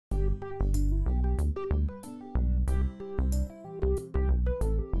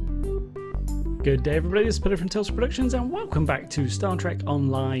Good day everybody, this is Peter from Tales Productions and welcome back to Star Trek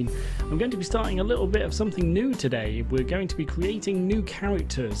Online. I'm going to be starting a little bit of something new today. We're going to be creating new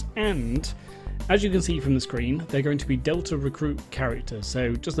characters and, as you can see from the screen, they're going to be Delta Recruit characters.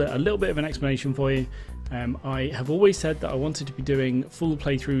 So just a little bit of an explanation for you. I have always said that I wanted to be doing full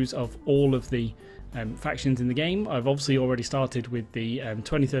playthroughs of all of the factions in the game. I've obviously already started with the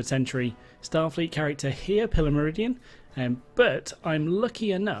 23rd century Starfleet character here, Pillar Meridian, but I'm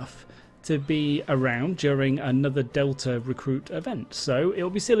lucky enough to be around during another Delta Recruit event. So it'll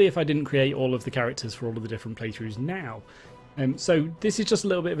be silly if I didn't create all of the characters for all of the different playthroughs now. So this is just a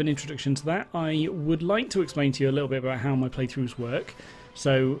little bit of an introduction to that. I would like to explain to you a little bit about how my playthroughs work.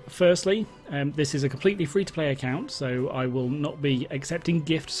 So firstly, this is a completely free-to-play account, so I will not be accepting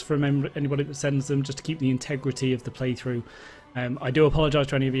gifts from anybody that sends them, just to keep the integrity of the playthrough. I do apologise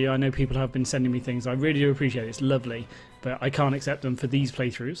to any of you. I know people have been sending me things. I really do appreciate it. It's lovely, but I can't accept them for these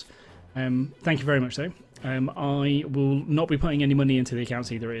playthroughs. Thank you very much though. I will not be putting any money into the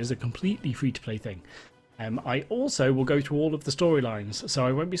accounts either. It is a completely free-to-play thing. I also will go through all of the storylines, so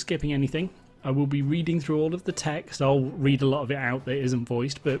I won't be skipping anything. I will be reading through all of the text. I'll read a lot of it out that isn't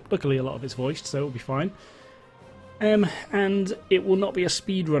voiced, but luckily a lot of it's voiced, so it'll be fine. And it will not be a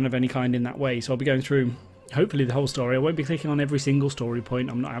speed run of any kind in that way, so I'll be going through hopefully the whole story. I won't be clicking on every single story point.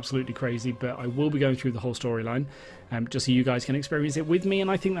 I'm not absolutely crazy, but I will be going through the whole storyline, just so you guys can experience it with me.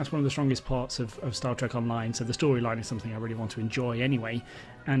 And I think that's one of the strongest parts of Star Trek Online. So the storyline is something I really want to enjoy anyway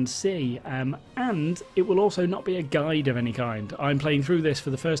and see. And it will also not be a guide of any kind. I'm playing through this for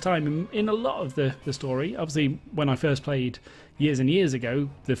the first time in a lot of the story. Obviously, when I first played years and years ago,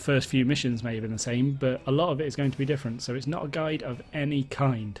 the first few missions may have been the same, but a lot of it is going to be different. So it's not a guide of any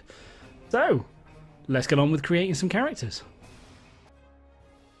kind. So let's get on with creating some characters.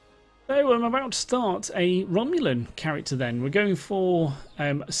 So I'm about to start a Romulan character then. We're going for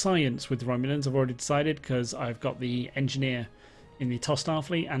science with the Romulans. I've already decided because I've got the engineer in the TOS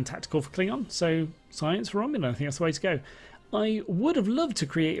Starfleet and tactical for Klingon. So science for Romulan, I think that's the way to go. I would have loved to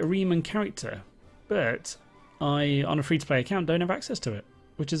create a Riemann character, but I, on a free-to-play account, don't have access to it,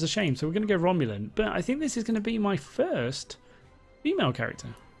 which is a shame. So we're going to go Romulan. But I think this is going to be my first female character.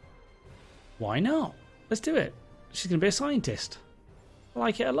 Why not? Let's do it. She's going to be a scientist. I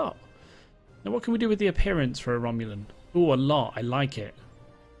like it a lot. Now what can we do with the appearance for a Romulan? Oh, a lot. I like it.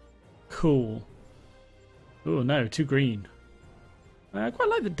 Cool. Oh no, too green. I quite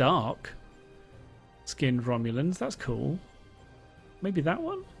like the dark skinned Romulans. That's cool. Maybe that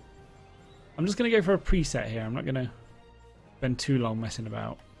one? I'm just going to go for a preset here. I'm not going to spend too long messing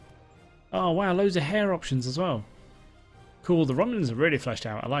about. Oh wow, loads of hair options as well. Cool, the Romulans are really fleshed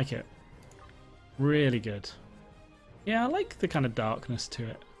out. I like it. Really good. Yeah, I like the kind of darkness to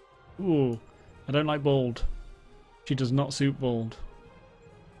it. Ooh, I don't like bald. She does not suit bald.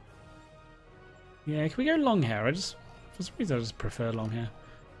 Yeah, can we go long hair? For some reason I just prefer long hair.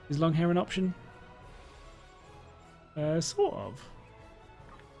 Is long hair an option? Sort of.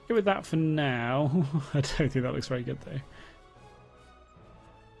 Go with that for now. I don't think that looks very good though.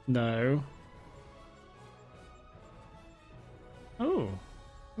 No. Oh,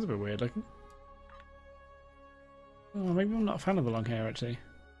 that's a bit weird looking. Oh, maybe I'm not a fan of the long hair actually.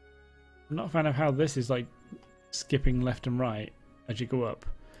 I'm not a fan of how this is like skipping left and right as you go up.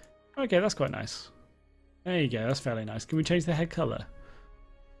 Okay, that's quite nice. There you go, that's fairly nice. Can we change the head colour?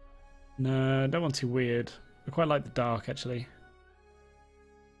 No, I don't want too weird. I quite like the dark actually.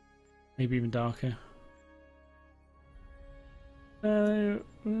 Maybe even darker.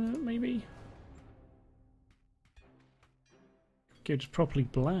 Maybe. Go just properly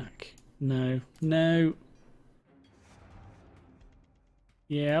black. No, no.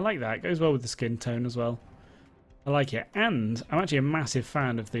 Yeah, I like that. It goes well with the skin tone as well. I like it. And I'm actually a massive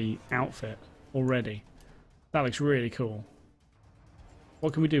fan of the outfit already. That looks really cool.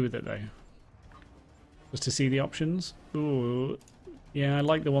 What can we do with it though? Just to see the options? Ooh. Yeah, I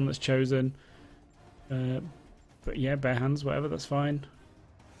like the one that's chosen. But yeah, bare hands, whatever, that's fine.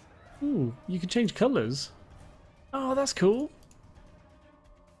 Ooh, you can change colours. Oh, that's cool.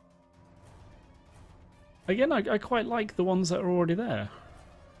 Again, I quite like the ones that are already there.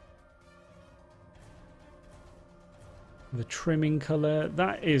 The trimming colour,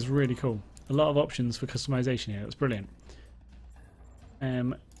 that is really cool. A lot of options for customization here, that's brilliant.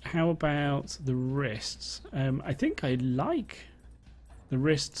 How about the wrists? I think I like the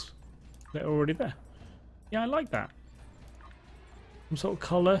wrists that are already there. Yeah, I like that. Some sort of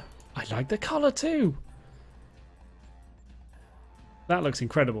collar. I like the collar too. That looks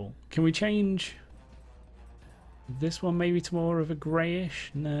incredible. Can we change This one maybe to more of a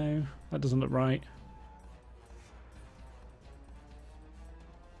greyish. No, that doesn't look right.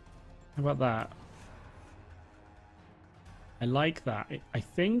 How about that? I like that. I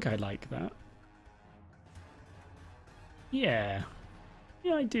think I like that. Yeah.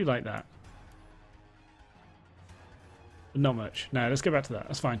 Yeah, I do like that. But not much. No, let's go back to that.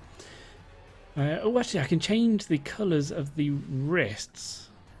 That's fine. Oh, actually, I can change the colours of the wrists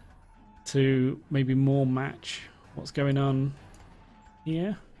to maybe more match what's going on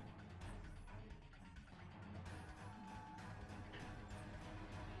here.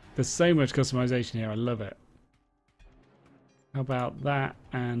 There's so much customization here. I love it. How about that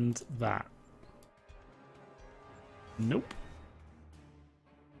and that? Nope.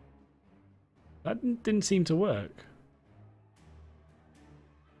 That didn't seem to work.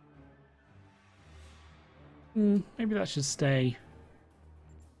 Maybe that should stay.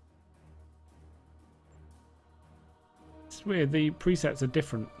 It's weird, the presets are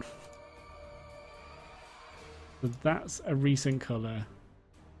different. So that's a recent colour.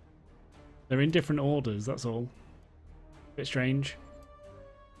 They're in different orders, that's all. Bit strange.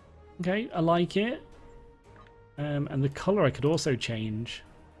 Okay, I like it. And the colour I could also change.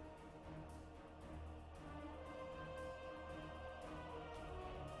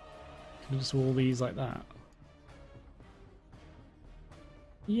 Can I just all these like that?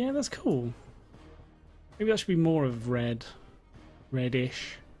 Yeah, that's cool. Maybe that should be more of red.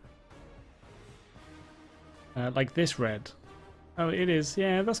 Reddish. Like this red. Oh, it is.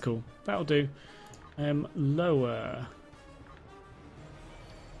 Yeah, that's cool. That'll do. Lower.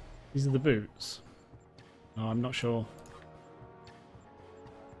 These are the boots. Oh, I'm not sure.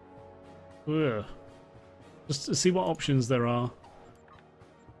 Ugh. Just to see what options there are.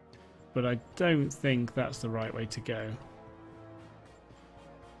 But I don't think that's the right way to go.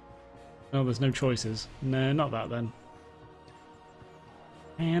 Oh, there's no choices. No, not that then.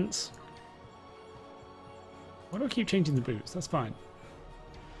 Pants. Why do I keep changing the boots? That's fine.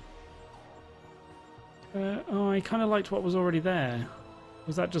 Oh, I kind of liked what was already there.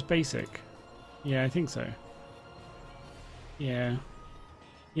 Was that just basic? Yeah, I think so. Yeah.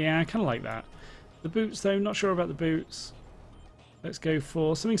 Yeah, I kind of like that. The boots, though, not sure about the boots. Let's go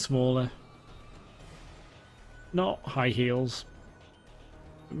for something smaller. Not high heels.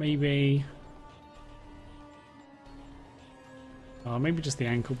 Maybe... Oh, maybe just the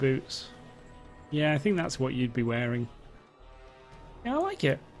ankle boots. Yeah, I think that's what you'd be wearing. Yeah, I like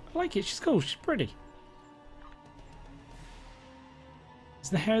it. I like it. She's cool. She's pretty. Is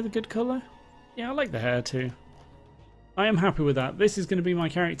the hair the good colour? Yeah, I like the hair too. I am happy with that. This is going to be my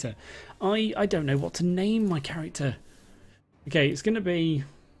character. I don't know what to name my character. Okay, it's going to be...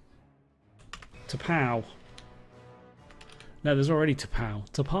 T'Pau. No, there's already T'Pau.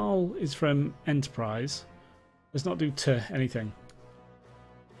 T'Pau is from Enterprise. Let's not do anything.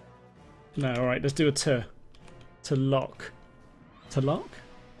 No, alright, let's do a T'Lock. T'Lock?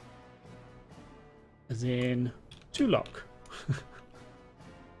 As in... to lock.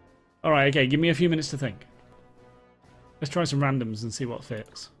 Alright, okay, give me a few minutes to think. Let's try some randoms and see what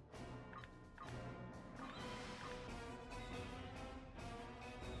fits.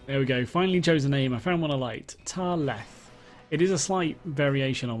 There we go, finally chose a name. I found one I liked. Tarleth. It is a slight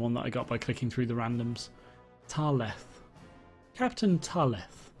variation on one that I got by clicking through the randoms. Tarleth. Captain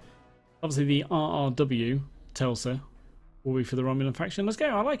Tarleth. Obviously the RRW, Telsa, will be for the Romulan faction. Let's go,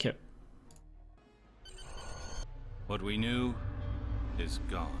 I like it. What we knew is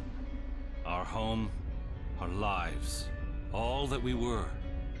gone. Our home, our lives, all that we were,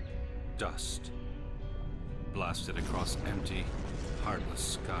 dust. Blasted across empty,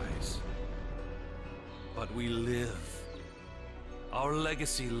 heartless skies. But we live. Our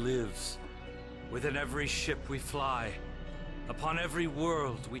legacy lives within every ship we fly, upon every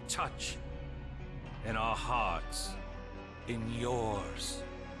world we touch, in our hearts, in yours.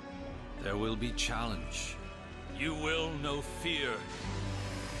 There will be challenge. You will know fear,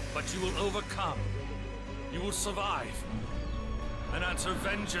 but you will overcome. You will survive and answer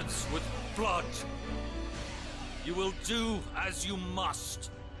vengeance with blood. You will do as you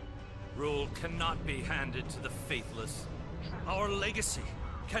must. Rule cannot be handed to the faithless. Our legacy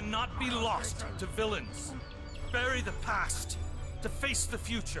cannot be lost to villains. Bury the past to face the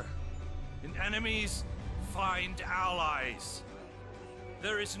future. In enemies, find allies.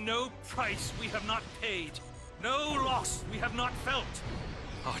 There is no price we have not paid. No loss we have not felt.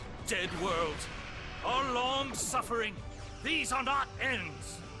 Our dead world, our long suffering, these are not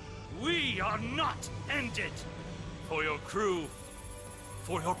ends. We are not ended. For your crew,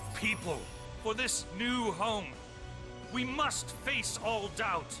 for your people, for this new home, we must face all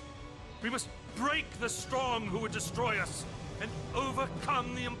doubt. We must break the storm who would destroy us, and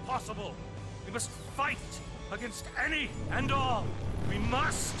overcome the impossible. We must fight against any and all. We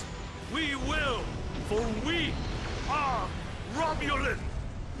must, we will, for we are Romulan!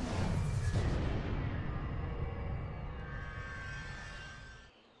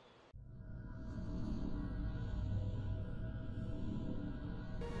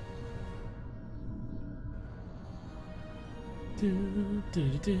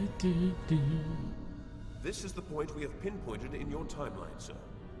 This is the point we have pinpointed in your timeline, sir.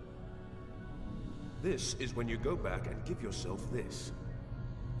 This is when you go back and give yourself this.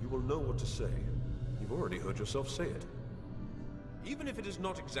 You will know what to say. You've already heard yourself say it. Even if it is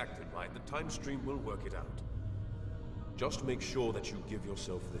not exactly right, the time stream will work it out. Just make sure that you give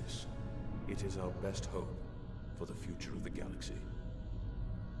yourself this. It is our best hope for the future of the galaxy.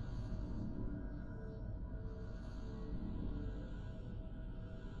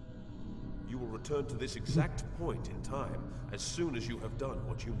 You will return to this exact point in time as soon as you have done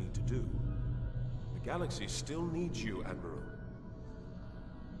what you need to do. The galaxy still needs you, Admiral.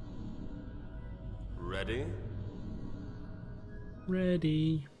 Ready?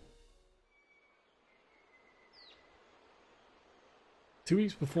 Ready. 2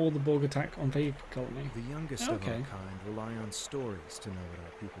 weeks before the Borg attack on Vega Colony. The youngest of our kind rely on stories to know what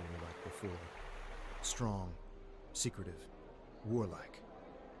our people were like before. Strong, secretive, warlike.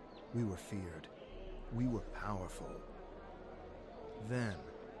 We were feared. We were powerful. Then,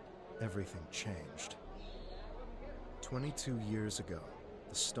 everything changed. 22 years ago,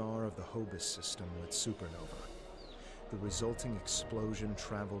 the star of the Hobus system went supernova. The resulting explosion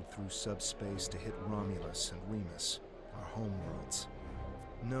traveled through subspace to hit Romulus and Remus, our homeworlds.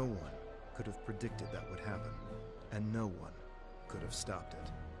 No one could have predicted that would happen, and no one could have stopped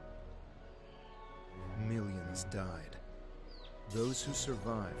it. Millions died. Those who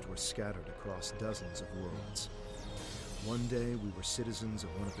survived were scattered across dozens of worlds. One day we were citizens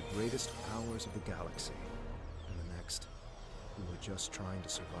of one of the greatest powers of the galaxy, and the next, we were just trying to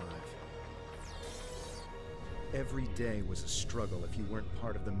survive. Every day was a struggle if you weren't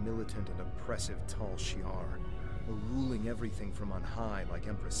part of the militant and oppressive Tal Shiar, or ruling everything from on high like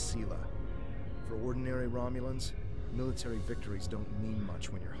Empress Sela. For ordinary Romulans, military victories don't mean much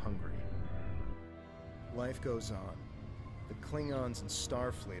when you're hungry. Life goes on. The Klingons and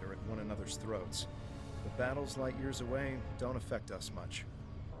Starfleet are at one another's throats. The battles light years away don't affect us much.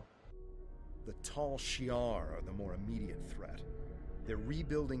 The Tal Shiar are the more immediate threat. They're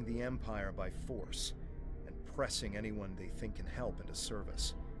rebuilding the Empire by force, and pressing anyone they think can help into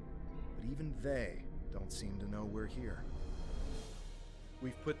service. But even they don't seem to know we're here.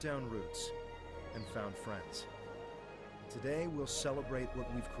 We've put down roots and found friends. Today we'll celebrate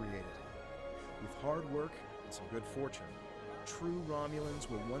what we've created. With hard work and some good fortune, true Romulans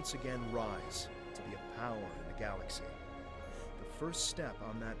will once again rise to be a power in the galaxy. The first step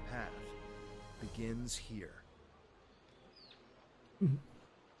on that path begins here.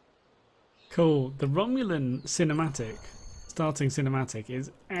 Cool. The Romulan cinematic, starting cinematic,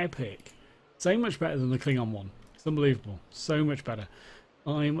 is epic. So much better than the Klingon one. It's unbelievable. So much better.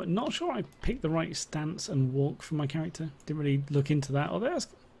 I'm not sure I picked the right stance and walk for my character. Didn't really look into that. Although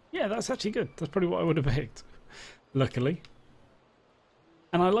that's actually good. That's probably what I would have picked. Luckily.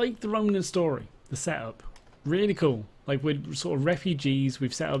 And I like the Romulan story, the setup. Really cool. Like, we're sort of refugees.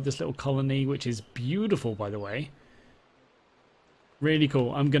 We've set up this little colony, which is beautiful, by the way. Really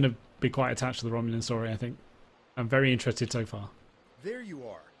cool. I'm going to be quite attached to the Romulan story, I think. I'm very interested so far. There you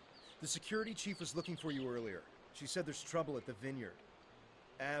are. The security chief was looking for you earlier. She said there's trouble at the vineyard.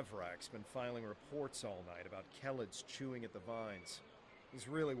 Avrak's been filing reports all night about Kellids chewing at the vines. He's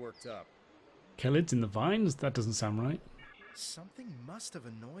really worked up. Kellids in the vines? That doesn't sound right. Something must have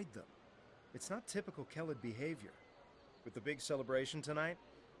annoyed them. It's not typical Kellid behavior. With the big celebration tonight,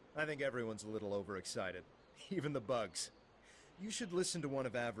 I think everyone's a little overexcited. Even the bugs. You should listen to one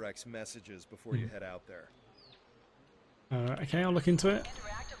of Avrak's messages before you head out there. Okay, I'll look into it.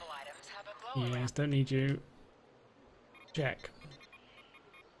 Yes, don't need you. Check.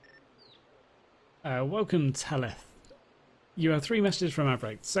 Welcome, Teleth. You have 3 messages from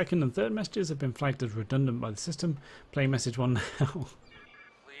Avrak. Second and third messages have been flagged as redundant by the system. Play message 1 now.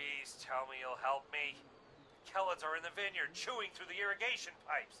 Please tell me you'll help me. Kellids are in the vineyard chewing through the irrigation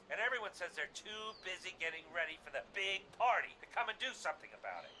pipes, and everyone says they're too busy getting ready for the big party to come and do something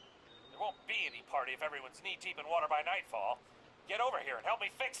about it. There won't be any party if everyone's knee-deep in water by nightfall. Get over here and help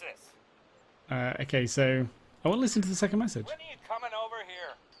me fix this. Okay, so I won't listen to the second message. When are you coming over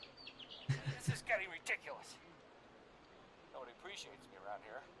here? This is getting ridiculous. Nobody appreciates me around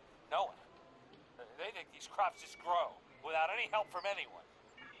here. No one. They think these crops just grow without any help from anyone.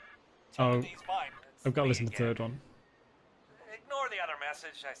 Oh, Timothy's fine. It's I've got to me listen to the again. third one. Ignore the other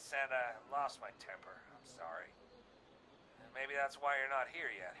message I sent. I lost my temper. I'm sorry. Maybe that's why you're not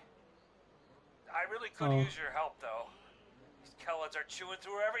here yet. I really could use your help, though. These Kellids are chewing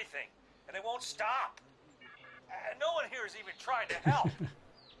through everything, and they won't stop. No one here is even trying to help.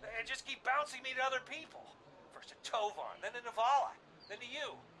 They just keep bouncing me to other people. First to Tovar, then to Navala, then to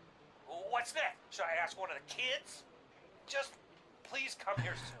you. What's next? Should I ask one of the kids? Just please come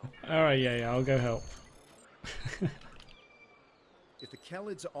here soon. Alright, yeah, I'll go help. If the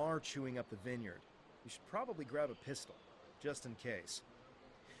Kellids are chewing up the vineyard, you should probably grab a pistol, just in case.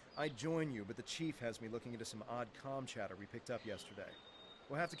 I'd join you, but the chief has me looking into some odd comm chatter we picked up yesterday.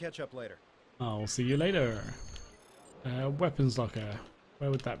 We'll have to catch up later. I'll see you later. Weapons locker. Where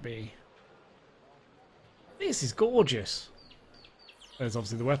would that be? This is gorgeous. There's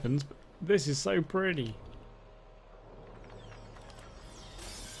obviously the weapons, but this is so pretty.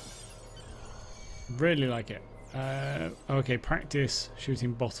 Really like it. Okay, practice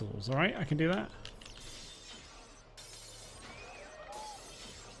shooting bottles. Alright, I can do that.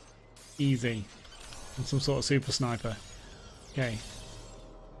 Easy. I'm some sort of super sniper. Okay.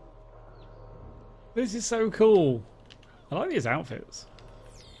 This is so cool. I like these outfits.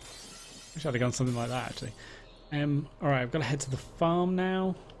 Wish I'd have gone something like that actually. Alright, I've got to head to the farm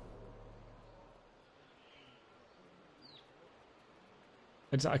now.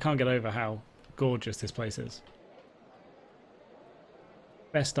 I can't get over how gorgeous this place is.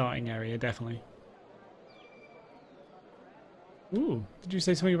 Best starting area, definitely. Ooh, did you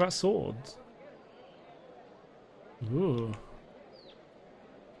say something about swords? Ooh.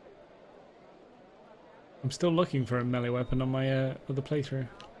 I'm still looking for a melee weapon on my other playthrough.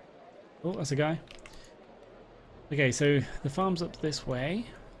 Oh, that's a guy. Okay, so the farm's up this way.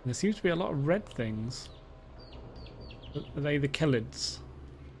 There seems to be a lot of red things. Are they the Kellids?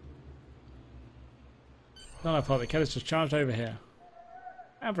 No, I thought the Kellids just charged over here.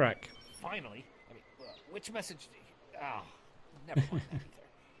 Avrak. Finally. I mean, which message do you... Oh, never mind that either.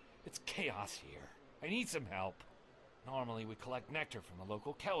 It's chaos here. I need some help. Normally we collect nectar from the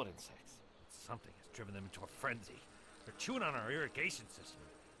local Kellid insects. Something has driven them into a frenzy. They're chewing on our irrigation system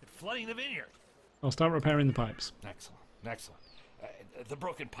and flooding the vineyard. I'll start repairing the pipes. Excellent, excellent. The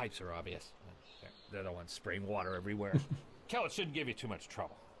broken pipes are obvious. They're the ones spraying water everywhere. Kellid shouldn't give you too much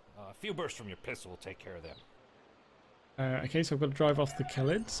trouble. A few bursts from your pistol will take care of them. Okay, so I've got to drive off the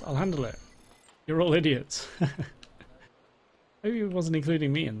Kellids. I'll handle it. You're all idiots. Maybe he wasn't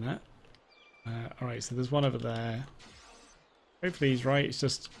including me in that. Alright, so there's one over there. Hopefully he's right. It's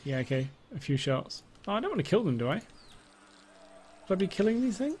just, yeah, okay, a few shots. Oh, I don't want to kill them, do I? Should I be killing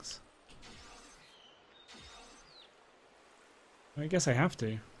these things? I guess I have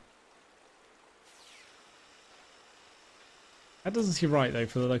to. That doesn't seem right, though,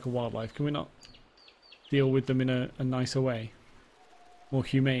 for the local wildlife. Can we not deal with them in a nicer way? More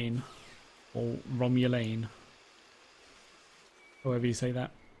humane. Or Romulan. However you say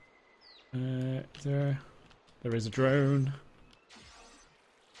that. There is a drone.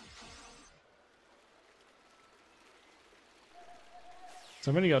 So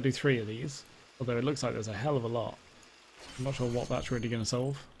I've only got to do 3 of these. Although it looks like there's a hell of a lot. I'm not sure what that's really going to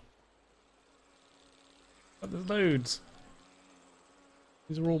solve. But there's loads.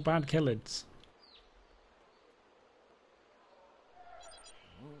 These are all bad Kellids.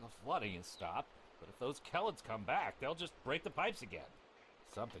 The flooding has stopped, but if those Kellids come back, they'll just break the pipes again.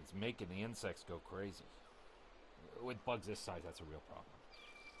 Something's making the insects go crazy. With bugs this size, that's a real problem.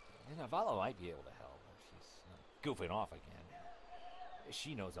 And Navala might be able to help. She's goofing off again.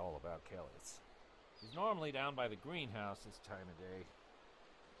 She knows all about Kellids. She's normally down by the greenhouse this time of day.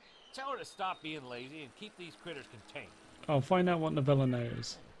 Tell her to stop being lazy and keep these critters contained. I'll find out what Novella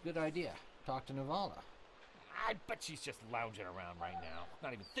knows. Good idea. Talk to Navala. I bet she's just lounging around right now,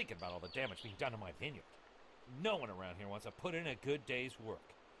 not even thinking about all the damage being done to my vineyard. No one around here wants to put in a good day's work.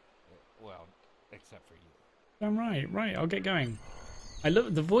 Well, except for you. I'm right, I'll get going. I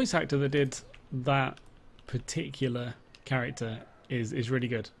love the voice actor that did that particular character is really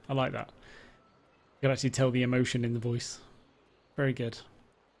good. I like that. You can actually tell the emotion in the voice. Very good.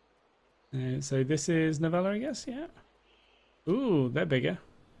 So this is Novella, I guess, yeah? Ooh, they're bigger.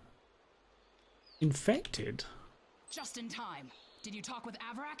 Infected? Just in time. Did you talk with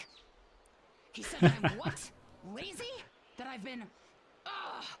Avrak? He said that I'm what? Lazy? That I've been...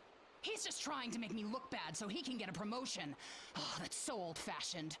 Ugh! He's just trying to make me look bad so he can get a promotion. Oh, that's so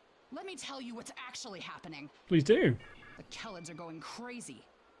old-fashioned. Let me tell you what's actually happening. Please do. The Kellids are going crazy.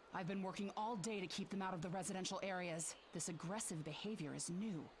 I've been working all day to keep them out of the residential areas. This aggressive behavior is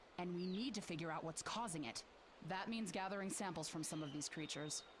new, and we need to figure out what's causing it. That means gathering samples from some of these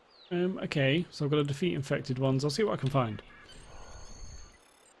creatures. Okay, so I've got to defeat infected ones. I'll see what I can find.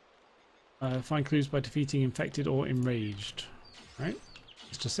 Find clues by defeating infected or enraged. Right,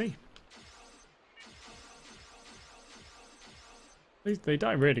 let's just see. They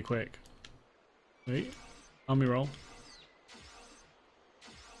die really quick. Wait, army roll.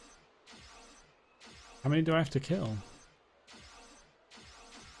 How many do I have to kill?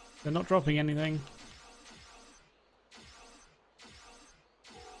 They're not dropping anything.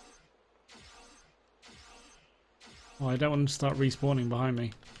 Oh, I don't want them to start respawning behind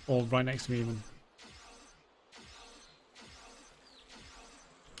me. Or right next to me even.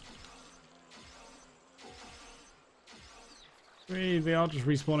 They are just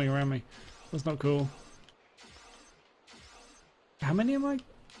respawning around me. That's not cool. How many am I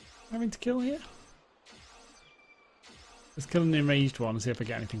having to kill here? Let's kill an enraged one and see if I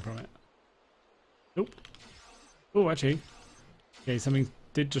get anything from it. Nope. Oh, actually. Okay, something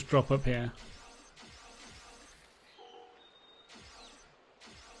did just drop up here.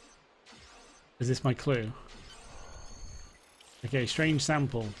 Is this my clue? Okay, strange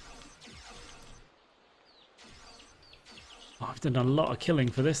sample. Oh, I've done a lot of killing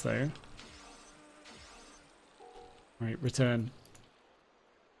for this though. Right, return.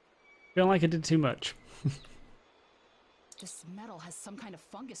 Feel like I did too much. This metal has some kind of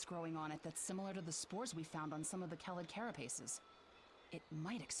fungus growing on it that's similar to the spores we found on some of the Kelid carapaces. It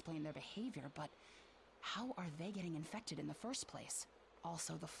might explain their behavior, but how are they getting infected in the first place?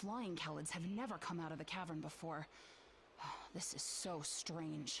 Also, the flying Kelids have never come out of the cavern before. This is so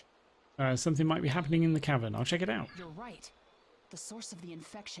strange. Something might be happening in the cavern. I'll check it out. You're right. The source of the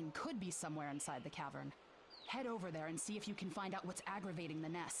infection could be somewhere inside the cavern. Head over there and see if you can find out what's aggravating the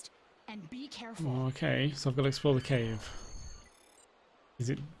nest. And be careful. Okay, so I've got to explore the cave. Is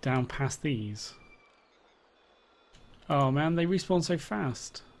it down past these? Oh man, they respawn so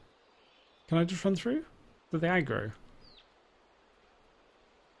fast. Can I just run through? Do they aggro?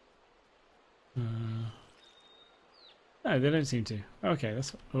 No, they don't seem to. Okay,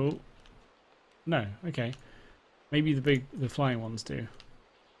 that's... Oh. No, okay. Maybe the flying ones do.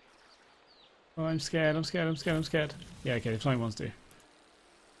 Oh, I'm scared, I'm scared, I'm scared, I'm scared. Yeah, okay, the flying ones do.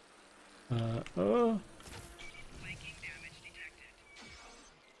 Oh.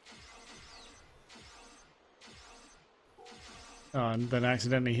 Oh, and then I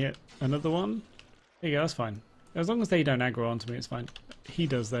accidentally hit another one. There you go, that's fine. As long as they don't aggro onto me, it's fine. He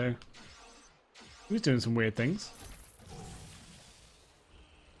does, though. He was doing some weird things.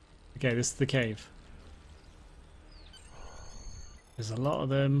 Okay, this is the cave. There's a lot of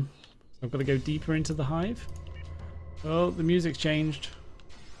them. So I've got to go deeper into the hive. Oh, the music's changed.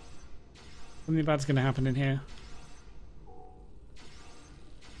 Something bad's going to happen in here.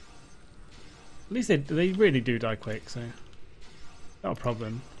 At least they really do die quick, so not a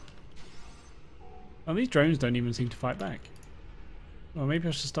problem. Oh, these drones don't even seem to fight back. Well, maybe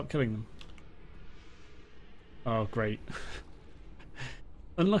I should stop killing them. Oh, great.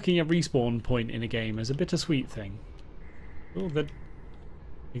 Unlocking a respawn point in a game is a bittersweet thing. Oh,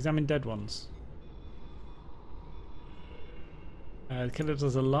 examine dead ones. The killer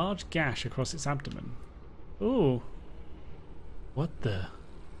does a large gash across its abdomen. Oh. What the?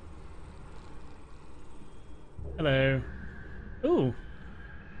 Hello. Oh.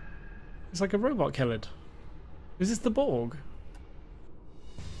 It's like a robot Kelid. Is this the Borg?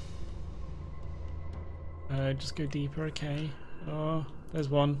 Just go deeper, okay. Oh, there's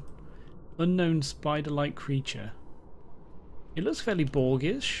one. Unknown spider-like creature. It looks fairly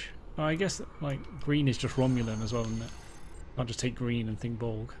Borgish. Oh, I guess like green is just Romulan as well, isn't it? Can't just take green and think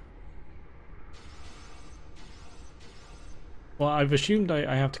Borg. Well, I've assumed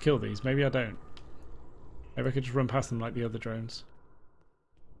I have to kill these. Maybe I don't. Maybe I could just run past them like the other drones.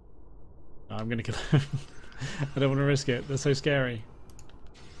 No, I'm gonna kill them. I don't want to risk it. They're so scary.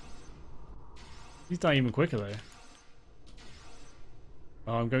 These die even quicker though.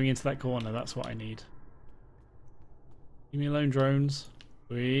 Oh, I'm going into that corner. That's what I need. Leave me alone, drones.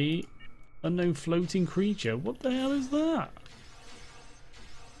 Wait. Unknown floating creature. What the hell is that?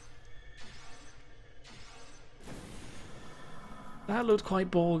 That looked quite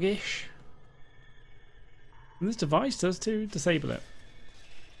Borgish. And this device does too. Disable it.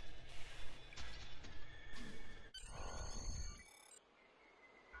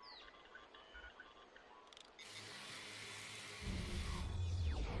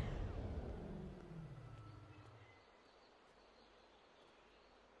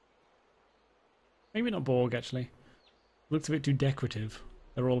 Maybe not Borg, actually. Looks a bit too decorative.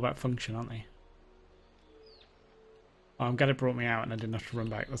 They're all about function, aren't they? Oh, I'm glad it brought me out and I didn't have to run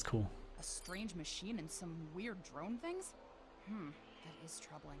back. That's cool. A strange machine and some weird drone things? That is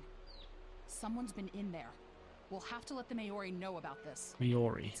troubling. Someone's been in there. We'll have to let the Maori know about this.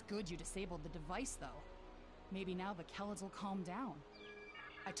 Maori. It's good you disabled the device, though. Maybe now the Kellids will calm down.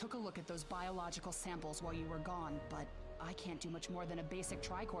 I took a look at those biological samples while you were gone, but I can't do much more than a basic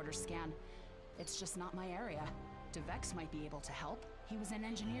tricorder scan. It's just not my area. DeVex might be able to help. He was an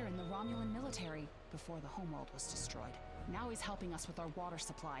engineer in the Romulan military before the homeworld was destroyed. Now he's helping us with our water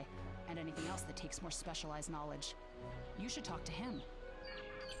supply and anything else that takes more specialized knowledge. You should talk to him.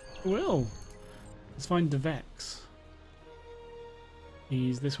 Will. Let's find DeVex.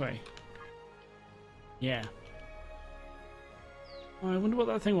 He's this way. Yeah. I wonder what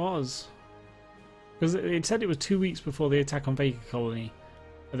that thing was. Because it said it was 2 weeks before the attack on Vega Colony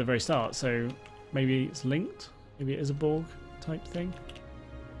at the very start, so maybe it's linked? Maybe it is a Borg type thing?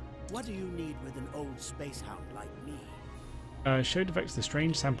 What do you need with an old space hound like me? Show DeVex the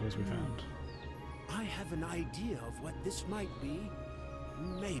strange samples we found. I have an idea of what this might be.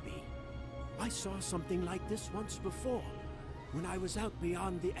 Maybe. I saw something like this once before, when I was out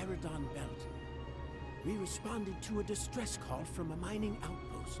beyond the Eridon Belt. We responded to a distress call from a mining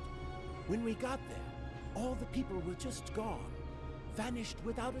outpost. When we got there, all the people were just gone, vanished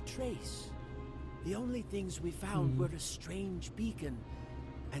without a trace. The only things we found were a strange beacon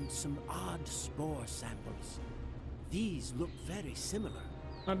and some odd spore samples. These look very similar.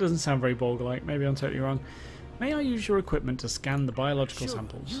 That doesn't sound very Borg-like. Maybe I'm totally wrong. May I use your equipment to scan the biological Sure,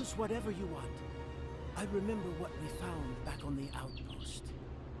 samples? use whatever you want. I remember what we found back on the outpost.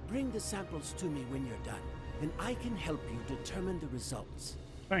 Bring the samples to me when you're done, and I can help you determine the results.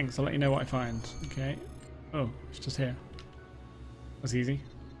 Thanks, I'll let you know what I find. Okay. Oh, it's just here. That's easy.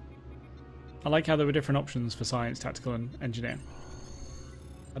 I like how there were different options for science, tactical, and engineer.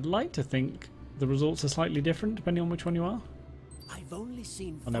 I'd like to think the results are slightly different depending on which one you are. I've only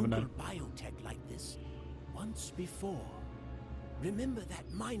seen I'll never fungal know. biotech like this once before. Remember that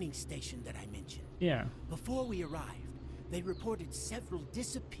mining station that I mentioned? Yeah. Before we arrived, they reported several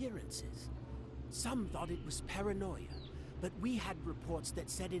disappearances. Some thought it was paranoia, but we had reports that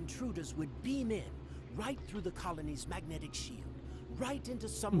said intruders would beam in right through the colony's magnetic shield, right into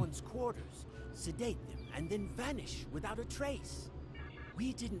someone's quarters, sedate them, and then vanish without a trace.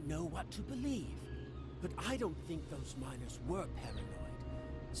 We didn't know what to believe, but I don't think those miners were paranoid.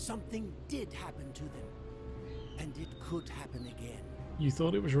 Something did happen to them, and it could happen again. You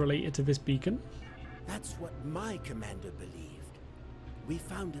thought it was related to this beacon? That's what my commander believed. We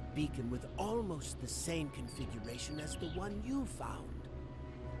found a beacon with almost the same configuration as the one you found.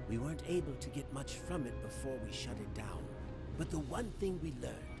 We weren't able to get much from it before we shut it down. But the one thing we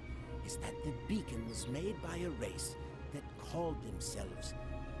learned is that the beacon was made by a race that called themselves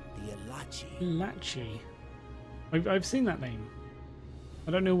the Elachi. Lachi. I've seen that name.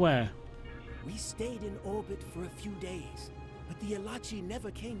 I don't know where. We stayed in orbit for a few days, but the Elachi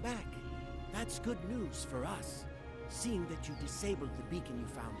never came back. That's good news for us, seeing that you disabled the beacon you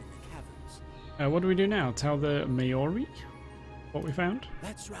found in the caverns. What do we do now? Tell the Maori what we found?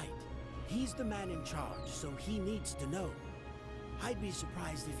 That's right. He's the man in charge, so he needs to know. I'd be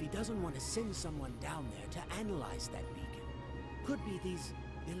surprised if he doesn't want to send someone down there to analyze that beacon. Could be these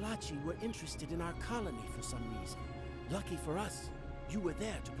Elachi were interested in our colony for some reason. Lucky for us, you were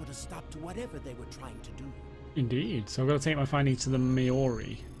there to put a stop to whatever they were trying to do. Indeed. So I've got to take my findings to the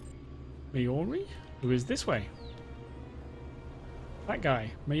Maori. Maori? Who is this way? That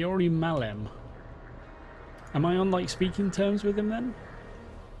guy. Maori Malem. Am I on, like, speaking terms with him then?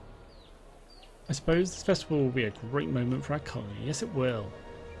 I suppose this festival will be a great moment for our colony. Yes, it will.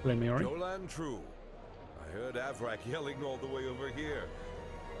 Hello, Maori. Jolan True. I heard Avrak yelling all the way over here.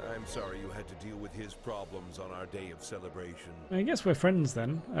 I'm sorry you had to deal with his problems on our day of celebration. I guess we're friends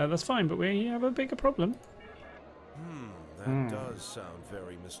then. That's fine, but we have a bigger problem. That does sound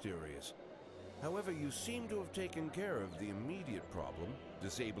very mysterious. However, you seem to have taken care of the immediate problem,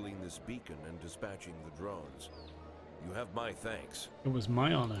 disabling this beacon and dispatching the drones. You have my thanks. It was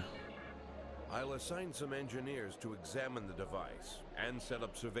my honor. I'll assign some engineers to examine the device and set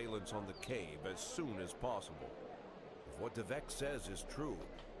up surveillance on the cave as soon as possible. If what DeVex says is true,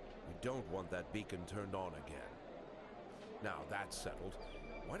 we don't want that beacon turned on again. Now that's settled,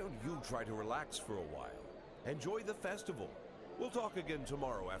 why don't you try to relax for a while? Enjoy the festival. We'll talk again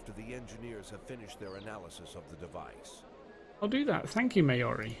tomorrow after the engineers have finished their analysis of the device. I'll do that. Thank you,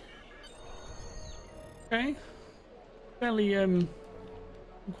 Maori. Okay. Fairly, I'm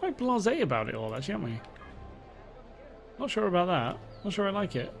quite blasé about it all, actually, aren't we? Not sure about that. Not sure I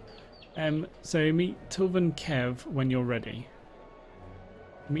like it. So meet Tilvan Kev when you're ready.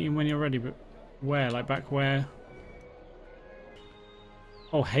 Meet him when you're ready, but where? Like back where?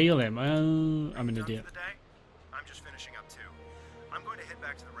 Oh, hail him. I'm an idiot. I'm just finishing up too. I'm going to head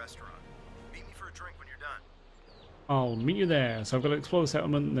back to the restaurant. drink when you're done. I'll meet you there. So I've got to explore the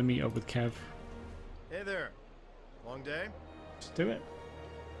settlement and then meet up with Kev. Hey there. Long day? Let's do it.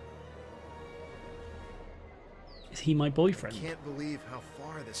 Is he my boyfriend? I can't believe how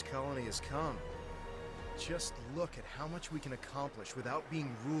far this colony has come. Just look at how much we can accomplish without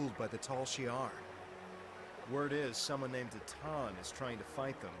being ruled by the Tal Shiar. Word is someone namedAtan is trying to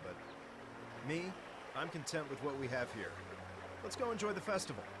fight them, but me, I'm content with what we have here. Let's go enjoy the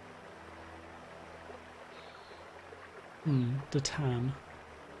festival. Datan.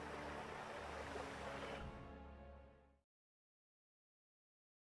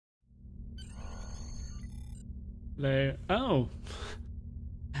 Hello. Oh.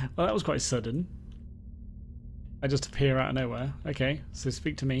 Well, that was quite sudden. I just appear out of nowhere. Okay, so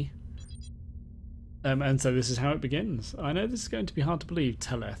speak to me. And so this is how it begins. I know this is going to be hard to believe,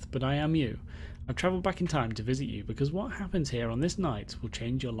 Teleth, but I am you. I've travelled back in time to visit you because what happens here on this night will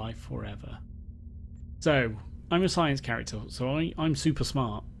change your life forever. So, I'm a science character, so I'm super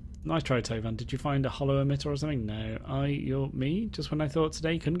smart. Nice try, Tovan. Did you find a hollow emitter or something? No. You're me? Just when I thought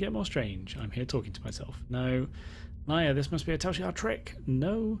today couldn't get more strange. I'm here talking to myself. No. Liar, this must be a Tal Shiar trick.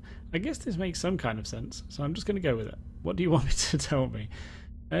 No. I guess this makes some kind of sense, so I'm just going to go with it. What do you want me to tell me?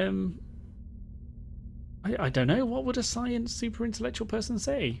 I don't know. What would a science super intellectual person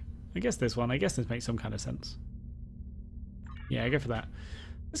say? I guess this one. I guess this makes some kind of sense. Yeah, go for that.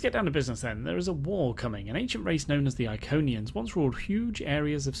 Let's get down to business then. There is a war coming. An ancient race known as the Iconians once ruled huge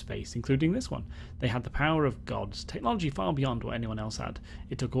areas of space, including this one. They had the power of gods, technology far beyond what anyone else had.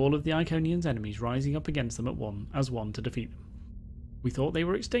 It took all of the Iconians' enemies rising up against them as one to defeat them. We thought they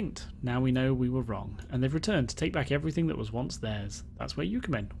were extinct. Now we know we were wrong, and they've returned to take back everything that was once theirs. That's where you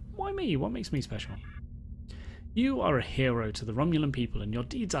come in. Why me? What makes me special? You are a hero to the Romulan people, and your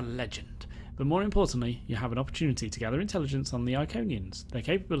deeds are legend. But more importantly, you have an opportunity to gather intelligence on the Iconians, their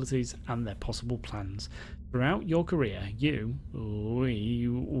capabilities, and their possible plans. Throughout your career, we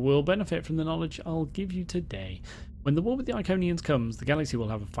will benefit from the knowledge I'll give you today. When the war with the Iconians comes, the galaxy will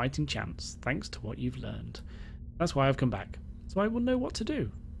have a fighting chance, thanks to what you've learned. That's why I've come back, so I will know what to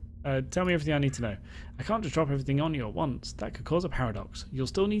do. Tell me everything I need to know. I can't just drop everything on you at once. That could cause a paradox. You'll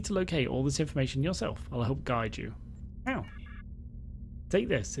still need to locate all this information yourself. I'll help guide you. How? Take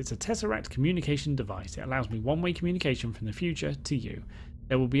this. It's a Tesseract communication device. It allows me one-way communication from the future to you.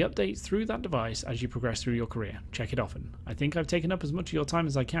 There will be updates through that device as you progress through your career. Check it often. I think I've taken up as much of your time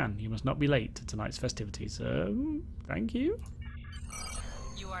as I can. You must not be late to tonight's festivities. Thank you.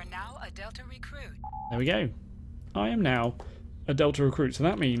 You are now a Delta recruit. There we go. I am now a Delta recruit. So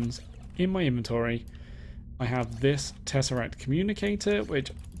that means in my inventory I have this Tesseract communicator,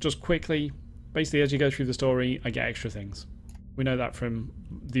 which just quickly, basically as you go through the story, I get extra things. We know that from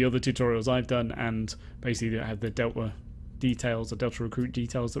the other tutorials I've done, and basically I have the Delta details, the Delta recruit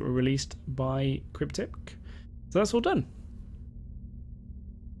details that were released by Cryptic. So that's all done.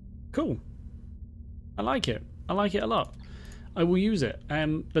 Cool. I like it. I like it a lot. I will use it.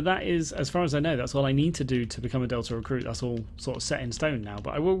 But that is, as far as I know, that's all I need to do to become a Delta recruit. That's all sort of set in stone now.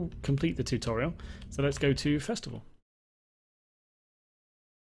 But I will complete the tutorial. So let's go to Festival.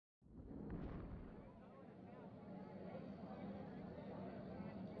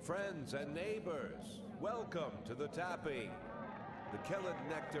 Friends and neighbors, welcome to the tapping. The Kellid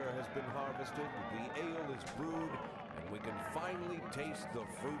nectar has been harvested, the ale is brewed, and we can finally taste the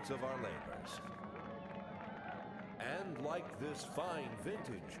fruits of our labors. And like this fine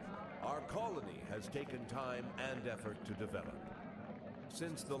vintage, our colony has taken time and effort to develop.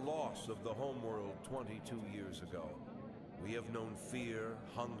 Since the loss of the homeworld 22 years ago, we have known fear,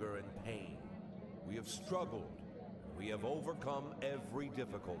 hunger, and pain. We have struggled. We have overcome every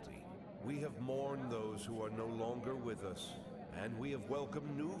difficulty. We have mourned those who are no longer with us, and we have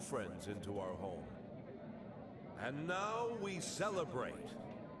welcomed new friends into our home. And now we celebrate.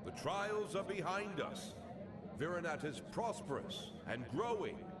 The trials are behind us. Virinat is prosperous and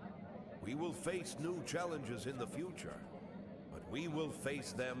growing. We will face new challenges in the future, but we will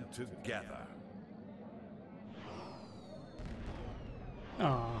face them together.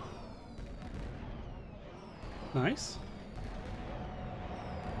 Ah. Nice.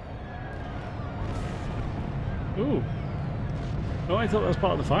 Ooh. Oh, I thought that was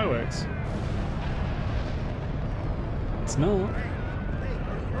part of the fireworks. It's not.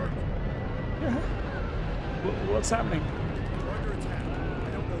 Yeah. What's happening? We're under attack.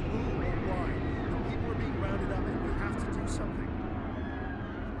 I don't know who or why. The people are being rounded up and we have to do something.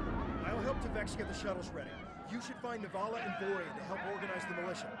 I'll help Vex get the shuttles ready. You should find Navala and Vorian to help organize the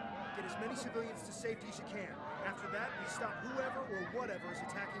militia. Get as many civilians to safety as you can. After that, we stop whoever or whatever is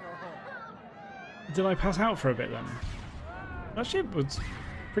attacking our home. Did I pass out for a bit then? That ship was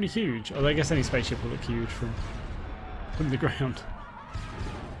pretty huge. Although I guess any spaceship will look huge from the ground.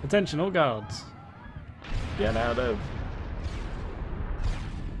 Attention, all guards. Get out of.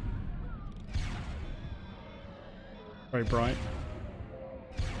 Very bright.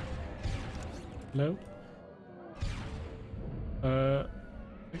 Hello?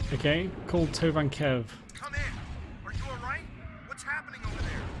 Okay, call Tovan Kev. Come in! Are you alright? What's happening over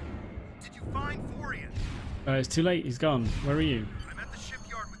there? Did you find Thorian? It's too late, he's gone. Where are you? I'm at the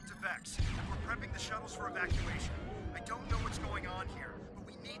shipyard with Devex. We're prepping the shuttles for evacuation. I don't know what's going on here, but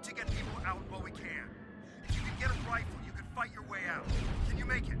we need to get people out while we can. If you can get a rifle, you can fight your way out. Can you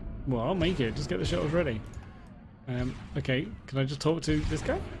make it? Well, I'll make it. Just get the shuttles ready. Okay, can I just talk to this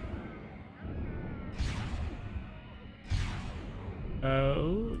guy?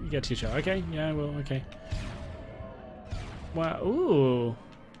 Oh, you get to your shot. Okay, yeah, well, okay. Wow, ooh.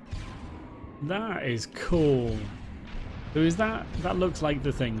 That is cool. So is that looks like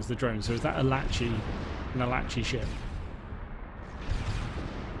the things, the drones. So is that an Alachi ship?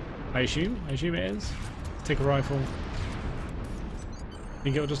 I assume it is. Let's take a rifle.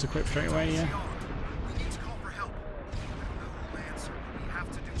 Think it'll just equip straight away, yeah? We need to call for help. I don't know who will answer, but we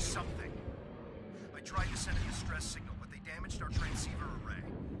have to do something. I tried to send a distress signal, but they damaged our transceiver array.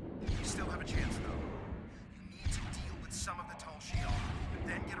 We still have a chance, though. You need to deal with some of the Tal Shiar, and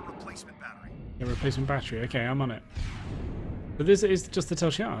then get a replacement battery. A replacement battery. Okay, I'm on it. But this is just the Tal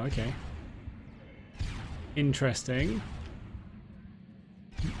Shiar. Okay. Interesting.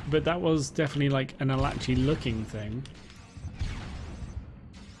 But that was definitely like an Alachi looking thing.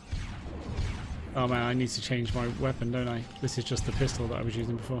 Oh man, I need to change my weapon, don't I? This is just the pistol that I was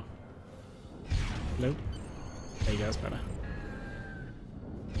using before. Hello? There you go, that's better.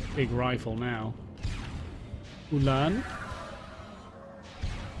 Big rifle now. Ulan.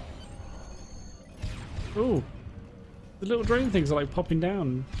 Ooh. The little drone things are like popping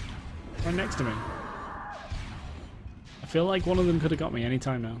down right next to me. I feel like one of them could have got me any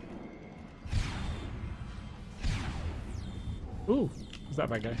time now. Ooh, who's that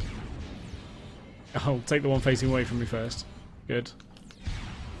bad guy? I'll take the one facing away from me first. Good.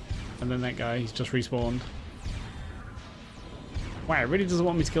 And then that guy, he's just respawned. Wow, it really doesn't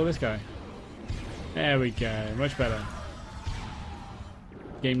want me to kill this guy. There we go, much better.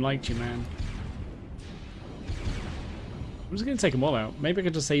 Game liked you, man. I'm just going to take them all out. Maybe I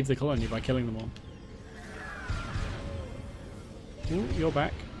could just save the colony by killing them all. Ooh, you're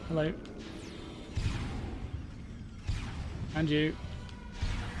back. Hello. And you.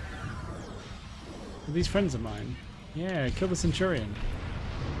 Are these friends of mine? Yeah, kill the Centurion.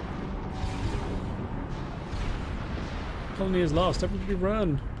 Colony is lost. Everybody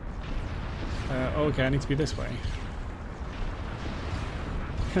run. Okay, I need to be this way.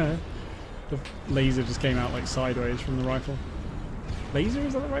 The laser just came out like sideways from the rifle. Laser?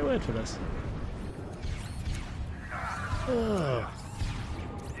 Is that the right word for this? Ugh.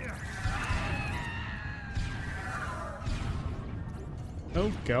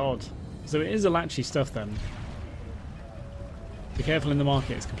 Oh god. So it is Alachi stuff then. Be careful in the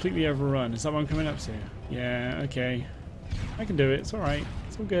market, it's completely overrun. Is that what I'm coming up to? Yeah, okay. I can do it, it's alright.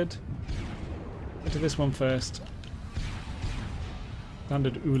 It's all good. Go to this one first.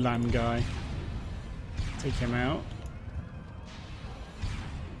 Standard Ulan guy. Take him out.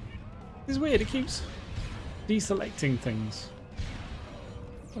 This is weird, it keeps deselecting things.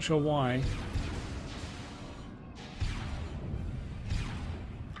 Not sure why.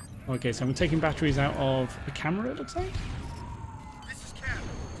 Okay, so I'm taking batteries out of a camera, it looks like. This is Kev.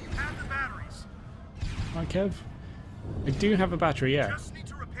 Do you have the batteries? Hi, Kev. I do have a battery, yeah. Just need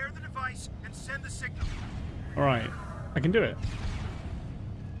to repair the device and send the signal. Alright, I can do it.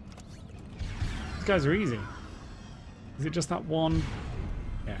 These guys are easy. Is it just that one?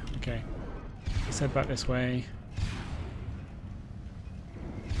 Yeah, okay. Let's head back this way.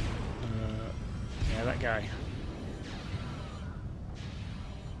 Yeah, that guy.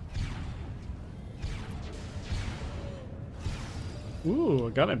 Ooh, I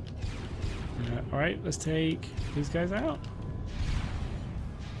got him. Alright, let's take these guys out.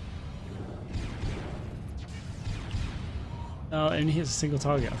 Oh, it only hits a single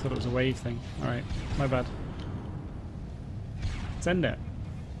target. I thought it was a wave thing. Alright, my bad. Send it.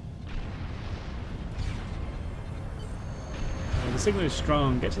 The signal is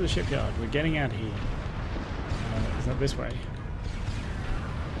strong. Get to the shipyard. We're getting out of here. Is that this way?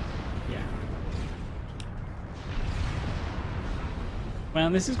 Yeah.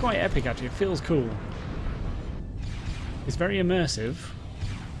 Man, this is quite epic actually. It feels cool. It's very immersive.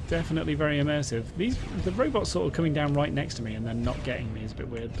 Definitely very immersive. The robots sort of coming down right next to me and then not getting me is a bit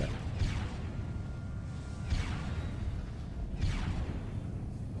weird, but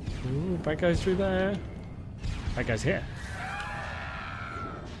Ooh, bad guys through there. Bad guys here.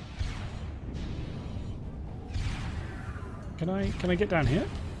 Can I get down here?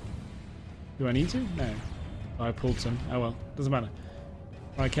 Do I need to? No. Oh, I pulled some. Oh well, doesn't matter.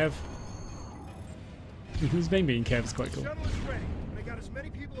 Right, Kev. His name being Kev is quite cool. Shuttle is ready. They got as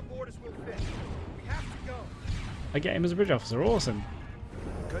many people aboard as will fit. We have to go. I get him as a bridge officer. Awesome.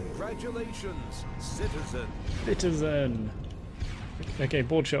 Congratulations, citizen. Citizen. Okay,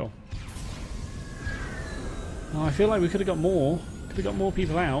 board shuttle. Oh, I feel like we could have got more. Could have got more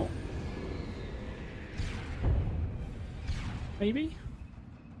people out. Maybe?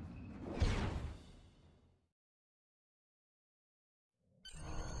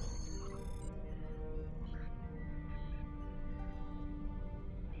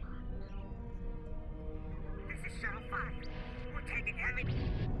 This is Shuttle 5. We're taking heavy...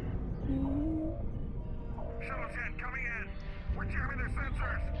 Shuttle 10 coming in. We're jamming their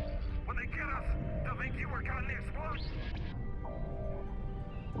sensors. When they get us, they'll think you were caught in the explosion.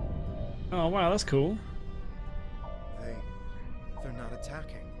 Oh wow, that's cool. They're not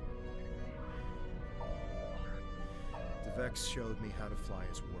attacking. Vex showed me how to fly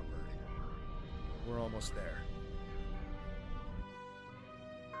his warbird. We're almost there.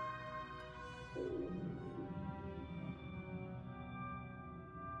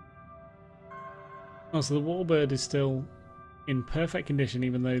 Oh, so the warbird is still in perfect condition,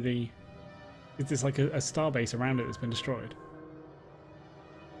 even though there's like a starbase around it that's been destroyed.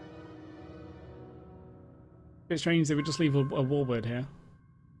 Bit strange they would just leave a warbird here.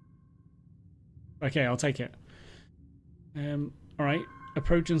 Okay, I'll take it. Alright.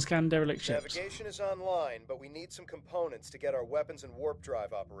 Approach and scan derelict ships. Navigation is online, but we need some components to get our weapons and warp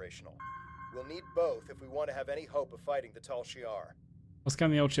drive operational. We'll need both if we want to have any hope of fighting the Tal Shiar. I'll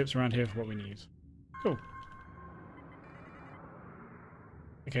scan the old ships around here for what we need. Cool.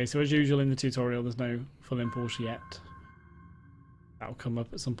 Okay, so as usual in the tutorial, there's no full impulse yet. That'll come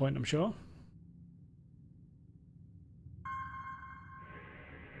up at some point, I'm sure.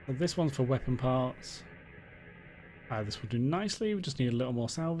 So this one's for weapon parts. This will do nicely. We just need a little more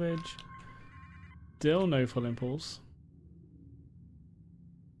salvage. Still no full impulse.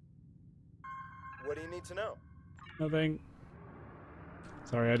 What do you need to know? Nothing.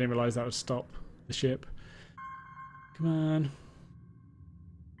 Sorry, I didn't realise that would stop the ship. Come on.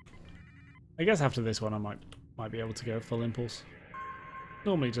 I guess after this one I might be able to go full impulse.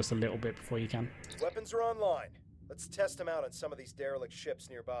 Normally just a little bit before you can. Weapons are online. Let's test them out on some of these derelict ships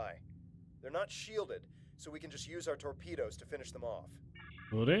nearby. They're not shielded, so we can just use our torpedoes to finish them off.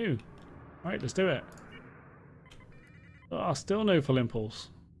 Will do. Right, let's do it. Oh, still no full impulse.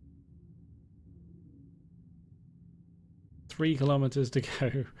 3 kilometers to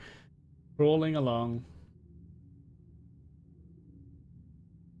go. Crawling along.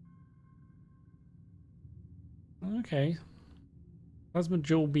 Okay. Plasma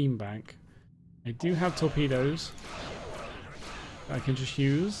dual beam bank. I do have torpedoes I can just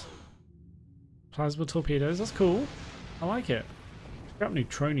use. Plasma torpedoes, that's cool. I like it. Scrap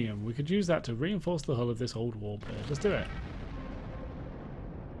neutronium. We could use that to reinforce the hull of this old warbird. Let's do it.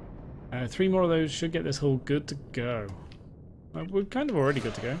 3 more of those should get this hull good to go. We're kind of already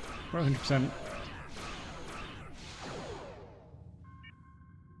good to go. We're at 100%.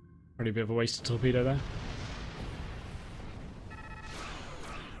 Probably a bit of a wasted torpedo there.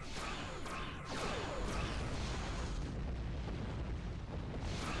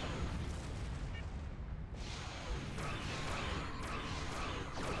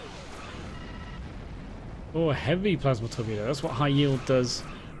 Oh, a heavy plasma torpedo. That's what high yield does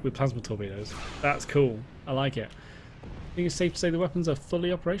with plasma torpedoes. That's cool. I like it. I think it's safe to say the weapons are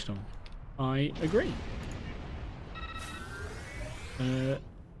fully operational. I agree.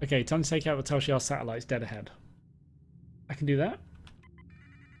 Okay, time to take out the Tal Shiar satellites dead ahead. I can do that.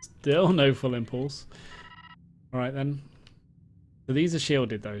 Still no full impulse. Alright then. So these are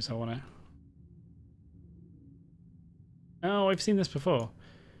shielded though, so I want to... Oh, I've seen this before.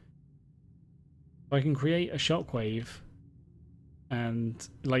 I can create a shockwave, and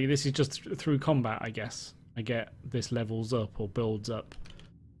like this is just through combat, I guess. I get this levels up or builds up,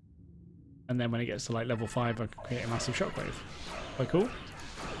 and then when it gets to like level 5, I can create a massive shockwave. Quite cool.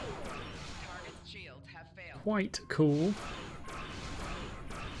 Quite cool.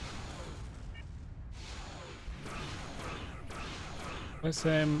 Let's do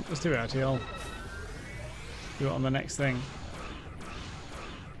it actually. I'll do it on the next thing.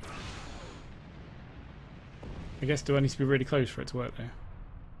 I guess do I need to be really close for it to work though?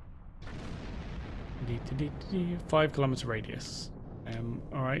 5 kilometer radius.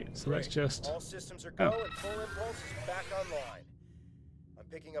 Alright, so let's just... All systems are go and full impulse is back online. I'm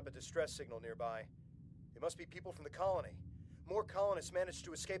picking up a distress signal nearby. It must be people from the colony. More colonists managed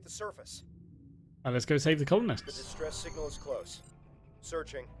to escape the surface. Let's go save the The colonists. distress signal is close.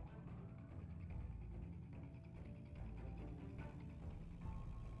 Searching.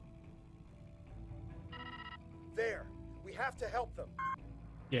 There! We have to help them!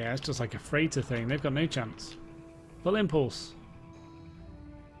 Yeah, it's just like a freighter thing. They've got no chance. Full impulse.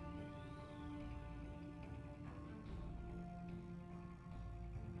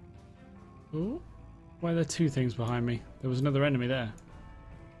 Ooh. Why are there two things behind me? There was another enemy there.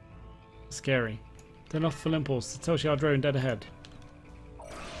 Scary. Turn off full impulse. The Telshar drone dead ahead.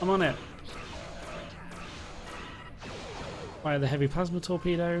 I'm on it. Fire the heavy plasma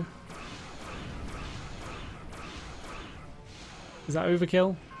torpedo. Is that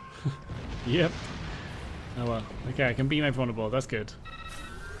overkill? Yep. Oh well. Okay, I can beam everyone aboard. That's good.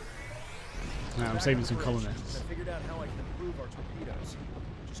 Now I'm saving some colonists. I figured out how I can improve our torpedoes.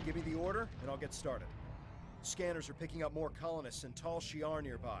 Just give me the order, and I'll get started. Scanners are picking up more colonists in Tal Shiar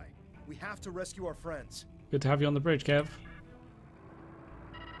nearby. We have to rescue our friends. Good to have you on the bridge, Kev.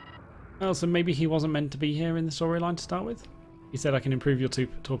 Oh, so maybe he wasn't meant to be here in the storyline to start with? He said I can improve your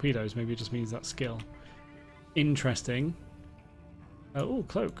torpedoes. Maybe it just means that skill. Interesting. Oh,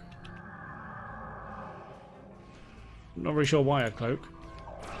 cloak. Not really sure why I'd cloak.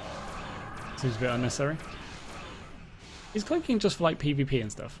 Seems a bit unnecessary. Is cloaking just for like PvP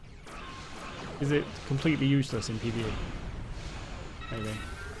and stuff? Is it completely useless in PvE? Maybe.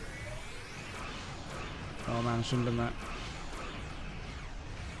 Oh man, I shouldn't have done that.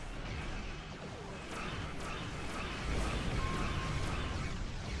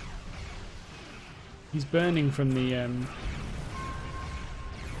 He's burning from the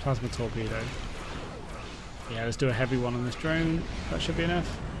plasma torpedo. Yeah, let's do a heavy one on this drone. That should be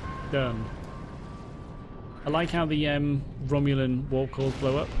enough. Done. I like how the Romulan warp cores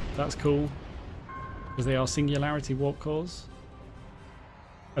blow up. That's cool. Because they are singularity warp cores.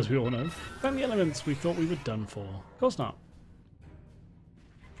 As we all know. Then the elements we thought we were done for. Of course not.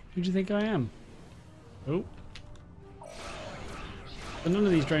 Who do you think I am? Oh. But none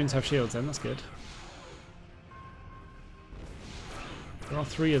of these drones have shields then, that's good. There are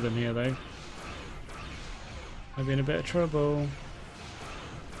 3 of them here though. I'll be in a bit of trouble.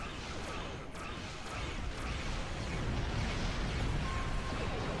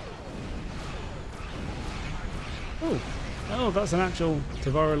 Oh, that's an actual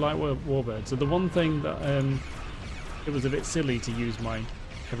Tavaro light warbird. So the one thing that it was a bit silly to use my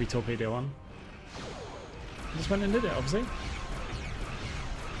heavy torpedo on. I just went and did it, obviously.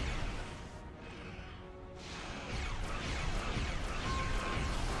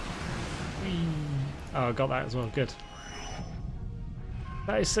 Whee. Oh, I got that as well. Good.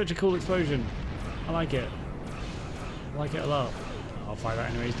 That is such a cool explosion. I like it. I like it a lot. I'll fire that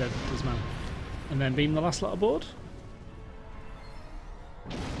anyway. He's dead. This man. And then beam the last lot aboard.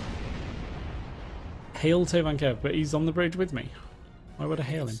 Hail Tovan Kev, but he's on the bridge with me. Why would I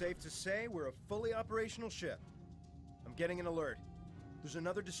hail him? Safe to say we're a fully operational ship. I'm getting an alert. There's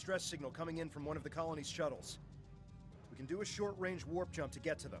another distress signal coming in from one of the colony's shuttles. We can do a short-range warp jump to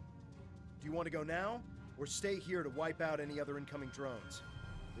get to them. Do you want to go now, or stay here to wipe out any other incoming drones?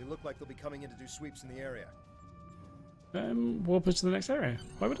 They look like they'll be coming in to do sweeps in the area. Warp us to the next area.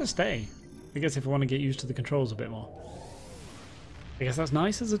 Why would I stay? I guess if I want to get used to the controls a bit more. I guess that's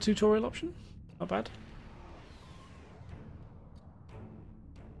nice as a tutorial option. Not bad.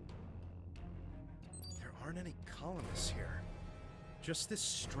 There aren't any colonists here. Just this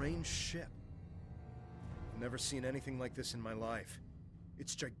strange ship. I've never seen anything like this in my life.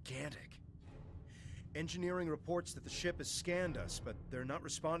 It's gigantic. Engineering reports that the ship has scanned us, but they're not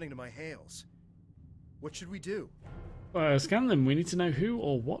responding to my hails. What should we do? Scan them. We need to know who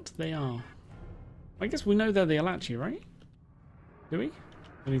or what they are. I guess we know they're the Alachi, right? Do we?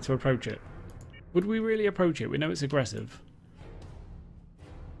 We need to approach it. Would we really approach it? We know it's aggressive.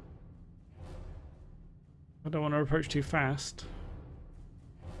 I don't want to approach too fast.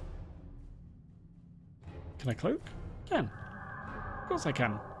 Can I cloak? Can. Of course I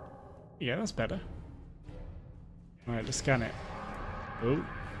can. Yeah, that's better. Alright, let's scan it. Oh.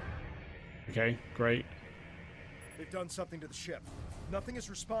 Okay, great. They've done something to the ship. Nothing is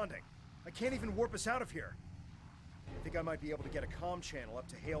responding. I can't even warp us out of here. I think I might be able to get a comm channel up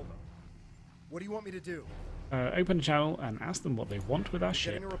to hail them. What do you want me to do? Open a channel and ask them what they want with our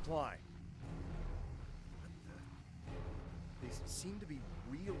ship. Getting a reply. They seem to be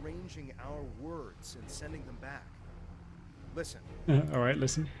rearranging our words and sending them back. Listen. Alright,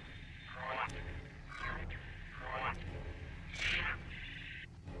 listen.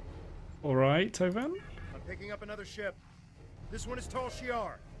 Alright, Tovan. I'm picking up another ship. This one is Tal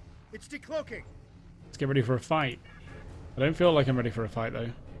Shiar. It's decloaking. Let's get ready for a fight. I don't feel like I'm ready for a fight though.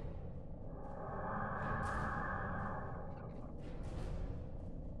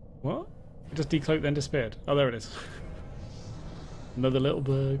 What? It just decloaked then disappeared. Oh, there it is. Another little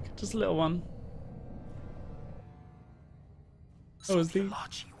bug. Just a little one. Oh, is the...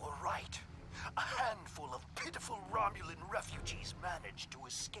 Lachi were right. A handful of pitiful Romulan refugees managed to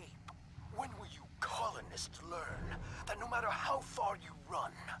escape. When will you colonists learn that no matter how far you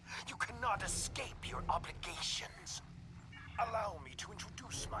run, you cannot escape your obligations? Allow me to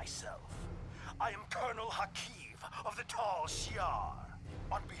introduce myself. I am Colonel Hakiv of the Tal Shiar.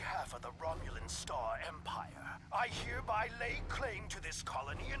 On behalf of the Romulan Star Empire, I hereby lay claim to this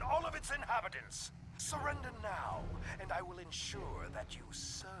colony and all of its inhabitants. Surrender now, and I will ensure that you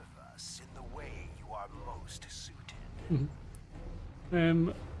serve us in the way you are most suited.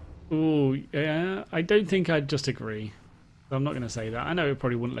 Oh, yeah, I don't think I'd just agree. I'm not going to say that. I know it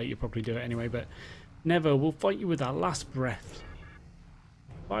probably wouldn't let you properly do it anyway, but never. We'll fight you with our last breath.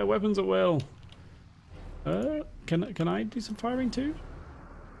 Fire weapons at will. Can I do some firing too?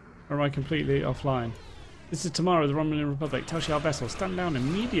 Or am I completely offline? This is tomorrow, the Romulan Republic. Tal Shiar vessel, stand down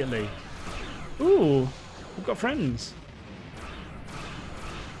immediately. Ooh, we've got friends.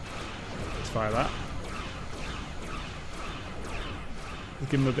 Let's fire that.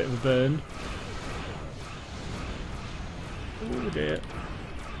 Let's give him a bit of a burn. Oh dear.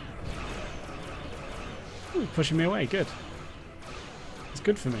 Ooh, pushing me away, good. It's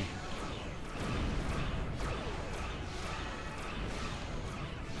good for me.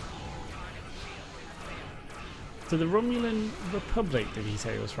 So the Romulan Republic, did he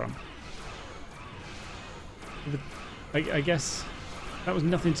say it was from? I guess that was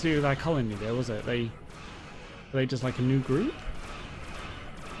nothing to do with our colony there, was it? Were they just like a new group?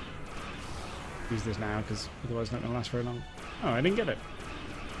 Use this now, because otherwise it's not going to last very long. Oh, I didn't get it.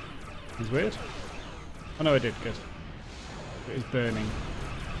 It's weird. Oh no, I did, good. It is burning.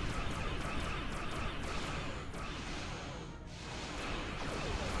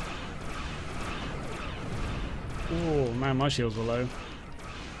 Oh man, my shields were low.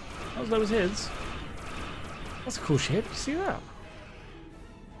 Not as low as his. That's a cool ship. You see that?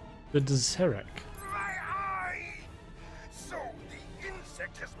 The Dzerek. My eye! So the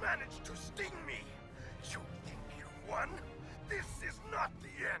insect has managed to sting me. You think you won? This is not the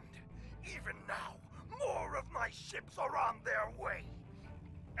end. Even now, more of my ships are on their way.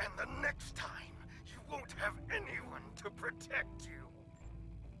 And the next time, you won't have anyone to protect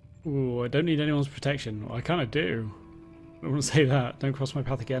you. Ooh, I don't need anyone's protection. Well, I kind of do. I don't want to say that. Don't cross my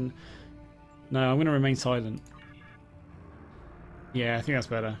path again. No, I'm going to remain silent. Yeah, I think that's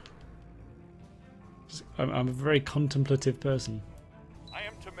better. I'm a very contemplative person. I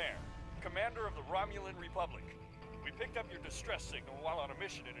am Tamer, commander of the Romulan Republic. We picked up your distress signal while on a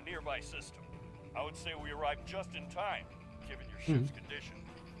mission in a nearby system. I would say we arrived just in time, given your ship's condition.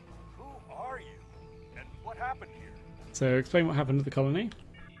 Who are you? And what happened here? So, explain what happened to the colony.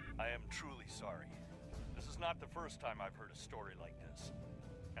 I am truly sorry. This is not the first time I've heard a story like this,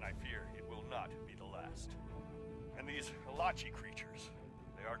 and I fear it will not be the last. And these Lachi creatures,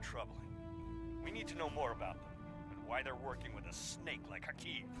 they are troubling. We need to know more about them, and why they're working with a snake like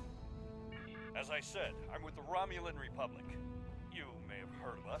Hakiv. As I said, I'm with the Romulan Republic. You may have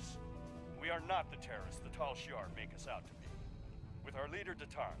heard of us. We are not the terrorists the Tal Shiar make us out to be. With our leader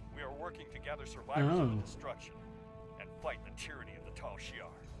Datan, we are working to gather survivors of the destruction and fight the tyranny of the Tal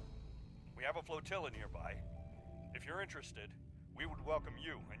Shiar. We have a flotilla nearby. If you're interested, we would welcome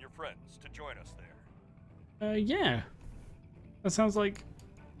you and your friends to join us there. Yeah. That sounds like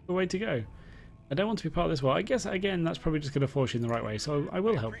the way to go. I don't want to be part of this war. I guess, again, that's probably just going to force you in the right way, so I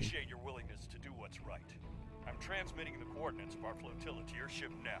will help you. I appreciate your willingness to do what's right. I'm transmitting the coordinates of our flotilla to your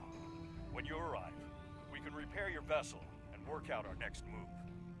ship now. When you arrive, we can repair your vessel and work out our next move.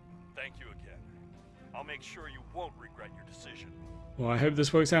 Thank you again. I'll make sure you won't regret your decision. Well, I hope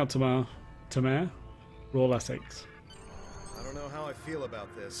this works out, Tamer. Roll Essex. I don't know how I feel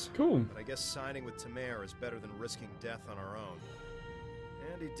about this. Cool. But I guess signing with Tamer is better than risking death on our own.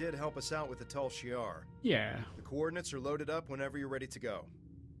 And he did help us out with the Tal Shiar. Yeah. The coordinates are loaded up whenever you're ready to go.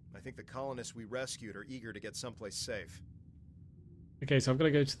 I think the colonists we rescued are eager to get someplace safe. Okay, so I've got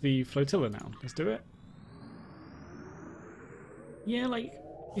to go to the flotilla now. Let's do it. Yeah, like,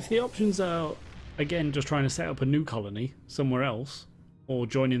 if the options are, again, just trying to set up a new colony somewhere else, or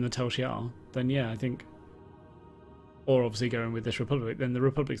joining the Tal Shiar, then yeah, I think... Or obviously going with this Republic, then the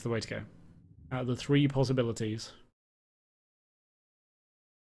Republic's the way to go. Out of the three possibilities.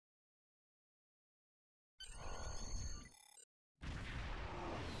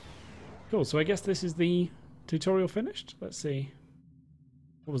 Cool, so I guess this is the tutorial finished? Let's see.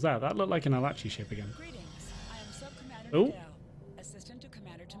 What was that? That looked like an Alachi ship again. Greetings. I am Sub-Commander Oh. Adele, Assistant to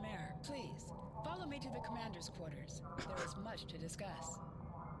Commander Tamer. Please, follow me to the commander's quarters. There is much to discuss.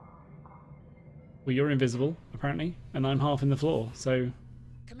 Well, you're invisible, apparently, and I'm half in the floor, so...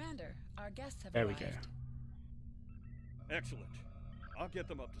 Commander, our guests have There we arrived. go. Excellent. I'll get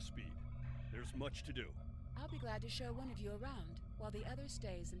them up to speed. There's much to do. I'll be glad to show one of you around, while the other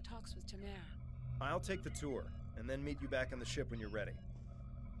stays and talks with Tamer. I'll take the tour, and then meet you back on the ship when you're ready.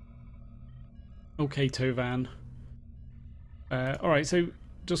 Okay, Tovan. Alright, so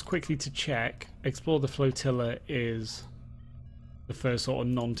just quickly to check, Explore the Flotilla is the first sort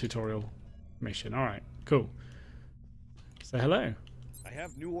of non-tutorial mission. Alright, cool. So hello. I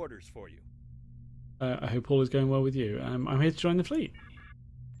have new orders for you. I hope all is going well with you. I'm here to join the fleet.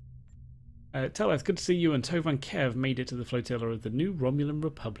 Teleth, good to see you and Tovan Kev made it to the flotilla of the new Romulan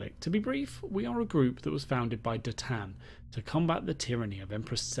Republic. To be brief, we are a group that was founded by Datan to combat the tyranny of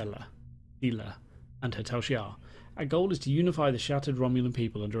Empress Sela and her Tal Shiar. Our goal is to unify the shattered Romulan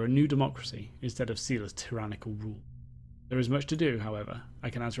people under a new democracy instead of Sela's tyrannical rule. There is much to do, however. I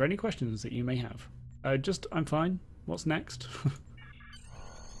can answer any questions that you may have. I'm fine. What's next?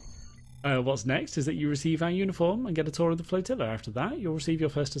 What's next is that you receive our uniform and get a tour of the flotilla. After that, you'll receive your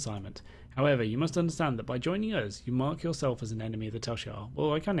first assignment. However, you must understand that by joining us, you mark yourself as an enemy of the Tal Shiar.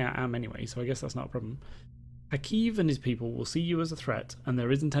 Well, I kind of am anyway, so I guess that's not a problem. Hakiv and his people will see you as a threat, and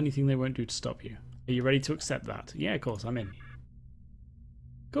there isn't anything they won't do to stop you. Are you ready to accept that? Yeah, of course, I'm in.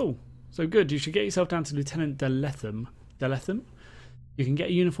 Cool. So good, you should get yourself down to Lieutenant Deletham. Deletham? You can get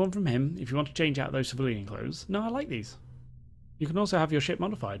a uniform from him if you want to change out those civilian clothes. No, I like these. You can also have your ship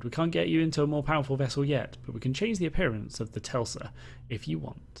modified. We can't get you into a more powerful vessel yet, but we can change the appearance of the Telsa if you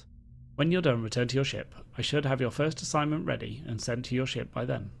want. When you're done, return to your ship. I should have your first assignment ready and sent to your ship by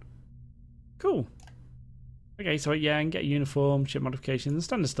then. Cool. Okay, so yeah, and get a uniform, ship modification, the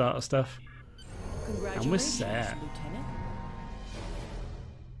standard starter stuff. And we're set. Lieutenant.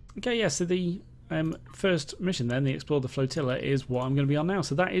 Okay, yeah, so the first mission then, the Explore the Flotilla, is what I'm going to be on now.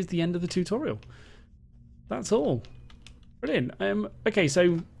 So that is the end of the tutorial. That's all. Brilliant. Okay,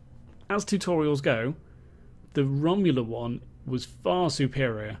 so as tutorials go, the Romulan one was far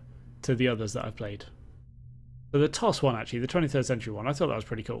superior to the others that I've played. So the TOS one, actually, the 23rd century one, I thought that was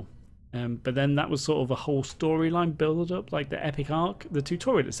pretty cool. But then that was sort of a whole storyline build-up, like the epic arc. The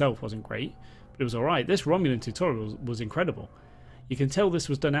tutorial itself wasn't great, but it was alright. This Romulan tutorial was incredible. You can tell this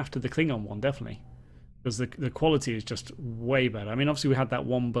was done after the Klingon one, definitely. Because the quality is just way better. I mean, obviously we had that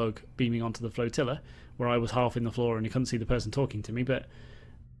one bug beaming onto the flotilla, where I was half in the floor and you couldn't see the person talking to me, but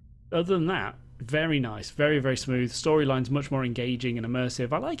other than that, very nice, very, very smooth. Storyline's much more engaging and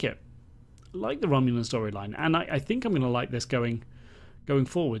immersive. I like it. I like the Romulan storyline, and I think I'm going to like this going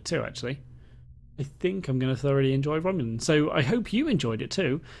forward too, actually. I think I'm going to thoroughly enjoy Romulan. So I hope you enjoyed it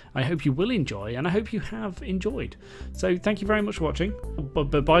too. I hope you will enjoy, and I hope you have enjoyed. So thank you very much for watching.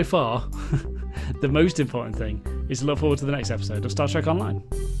 But by far, the most important thing is to look forward to the next episode of Star Trek Online.